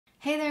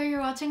Hey there, you're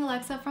watching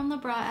Alexa from the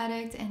Bra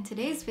Addict. In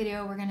today's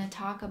video, we're going to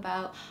talk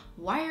about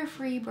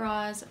wire-free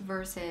bras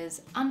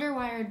versus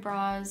underwired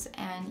bras,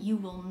 and you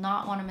will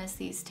not want to miss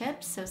these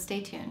tips, so stay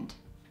tuned.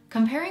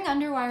 Comparing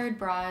underwired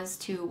bras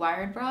to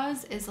wired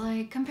bras is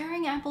like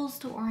comparing apples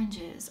to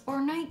oranges or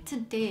night to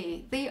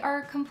day. They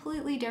are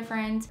completely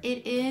different.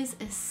 It is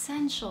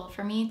essential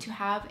for me to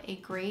have a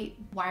great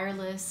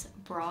wireless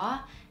bra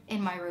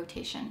in my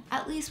rotation,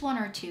 at least one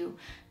or two,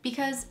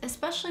 because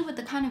especially with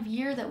the kind of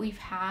year that we've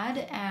had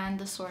and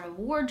the sort of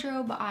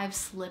wardrobe I've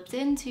slipped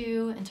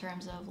into in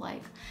terms of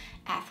like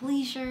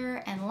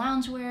athleisure and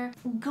loungewear,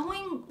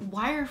 going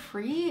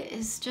wire-free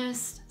is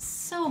just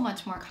so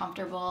much more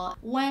comfortable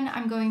when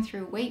I'm going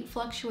through weight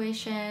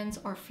fluctuations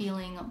or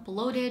feeling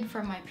bloated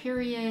from my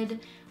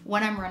period,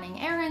 when I'm running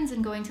errands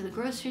and going to the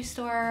grocery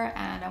store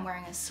and I'm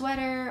wearing a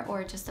sweater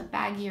or just a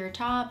baggier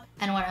top,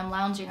 and when I'm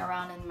lounging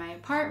around in my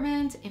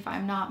apartment. If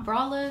I'm not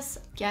braless,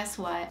 guess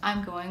what?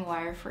 I'm going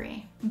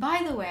wire-free.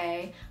 By the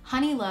way,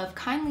 Honeylove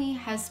kindly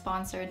has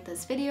sponsored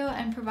this video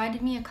and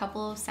provided me a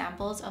couple of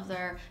samples of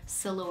their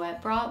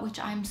Silhouette Bra,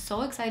 which I'm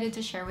so excited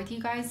to share with you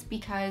guys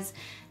because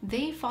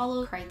they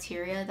follow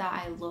criteria that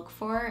I look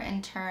for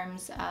in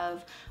terms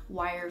of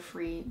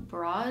wire-free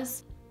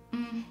bras.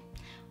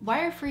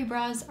 Wire-free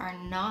bras are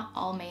not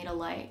all made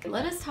alike.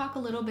 Let us talk a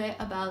little bit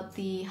about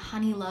the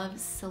Honeylove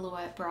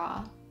Silhouette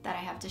Bra that I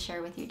have to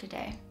share with you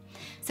today.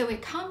 So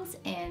it comes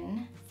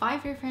in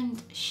 5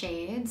 different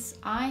shades.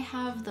 I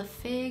have the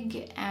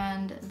fig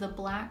and the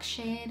black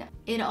shade.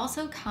 It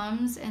also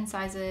comes in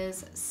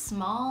sizes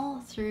small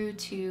through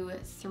to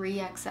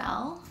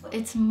 3XL.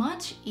 It's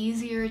much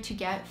easier to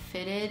get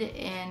fitted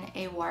in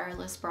a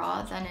wireless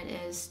bra than it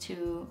is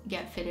to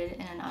get fitted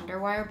in an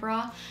underwire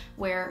bra,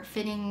 where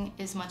fitting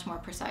is much more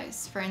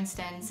precise. For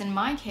instance, in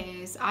my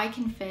case, I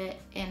can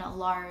fit in a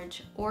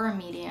large or a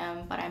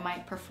medium, but I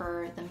might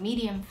prefer the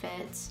medium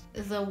fit.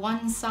 The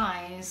one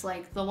size,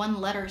 like the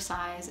one letter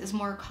size, is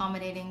more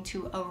accommodating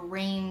to a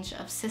range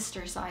of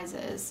sister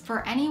sizes.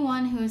 For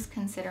anyone who's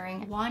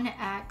considering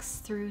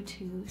 1X through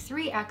to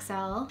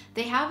 3XL,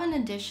 they have an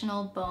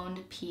additional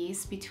boned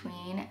piece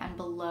between and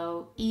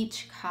below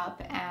each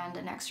cup and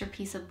an extra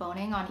piece of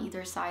boning on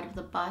either side of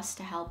the bust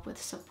to help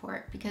with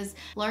support, because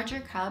larger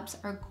cups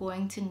are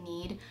going to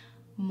need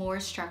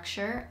more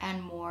structure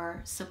and more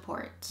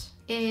support.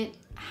 It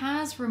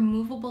has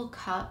removable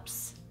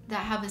cups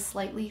that have a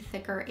slightly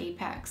thicker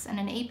apex, and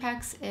an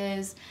apex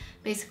is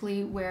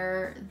basically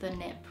where the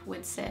nip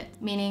would sit,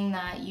 meaning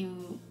that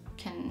you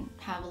can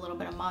have a little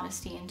bit of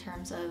modesty in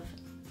terms of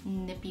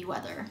nippy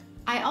weather.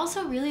 I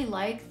also really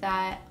like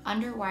that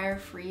underwire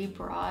free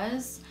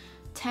bras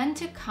tend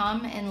to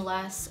come in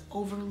less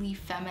overly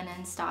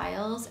feminine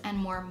styles and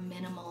more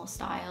minimal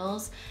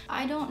styles.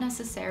 I don't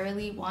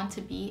necessarily want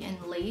to be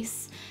in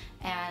lace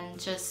and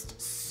just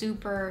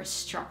super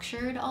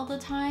structured all the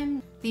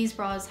time. These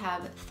bras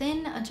have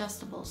thin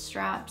adjustable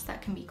straps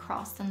that can be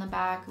crossed in the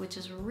back, which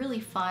is really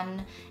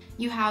fun.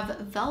 You have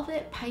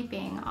velvet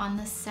piping on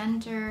the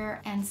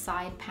center and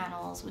side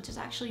panels, which is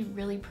actually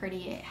really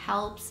pretty. It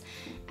helps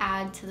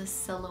add to the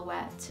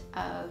silhouette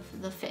of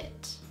the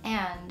fit.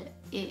 And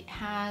it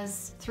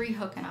has 3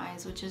 hook and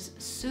eyes, which is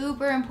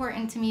super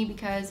important to me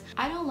because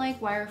I don't like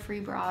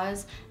wire-free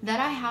bras that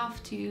I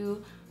have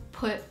to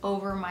put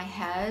over my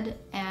head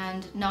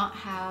and not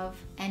have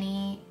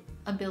any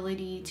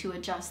ability to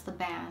adjust the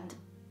band.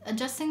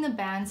 Adjusting the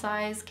band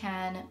size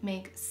can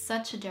make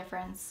such a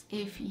difference.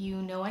 If you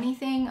know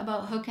anything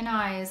about hook and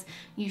eyes,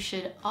 you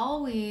should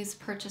always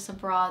purchase a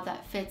bra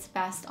that fits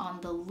best on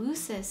the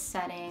loosest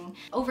setting.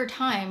 Over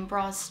time,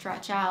 bras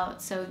stretch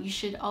out, so you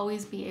should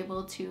always be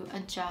able to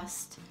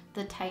adjust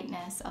the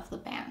tightness of the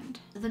band.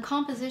 The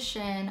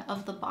composition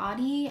of the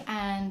body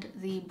and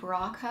the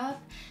bra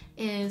cup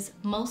is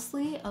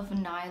mostly of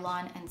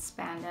nylon and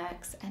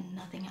spandex and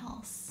nothing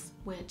else,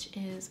 which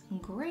is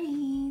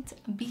great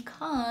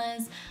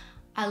because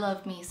I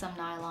love me some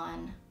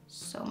nylon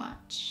so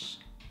much.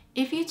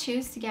 If you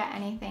choose to get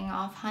anything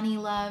off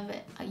Honeylove,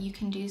 you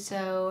can do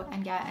so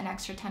and get an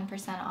extra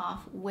 10%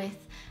 off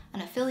with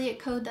an affiliate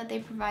code that they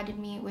provided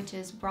me, which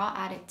is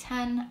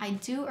BraAddict10. I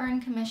do earn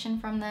commission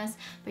from this,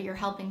 but you're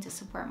helping to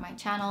support my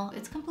channel.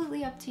 It's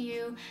completely up to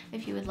you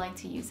if you would like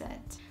to use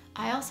it.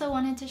 I also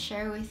wanted to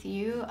share with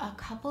you a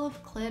couple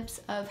of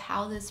clips of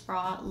how this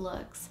bra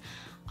looks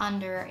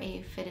under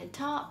a fitted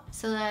top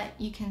so that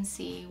you can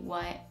see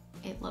what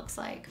it looks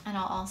like. And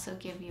I'll also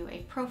give you a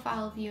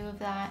profile view of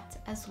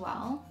that as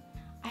well.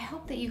 I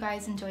hope that you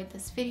guys enjoyed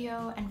this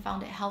video and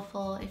found it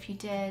helpful. If you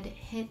did,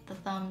 hit the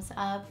thumbs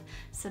up,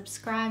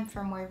 subscribe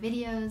for more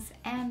videos,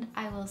 and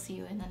I will see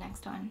you in the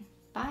next one.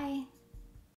 Bye!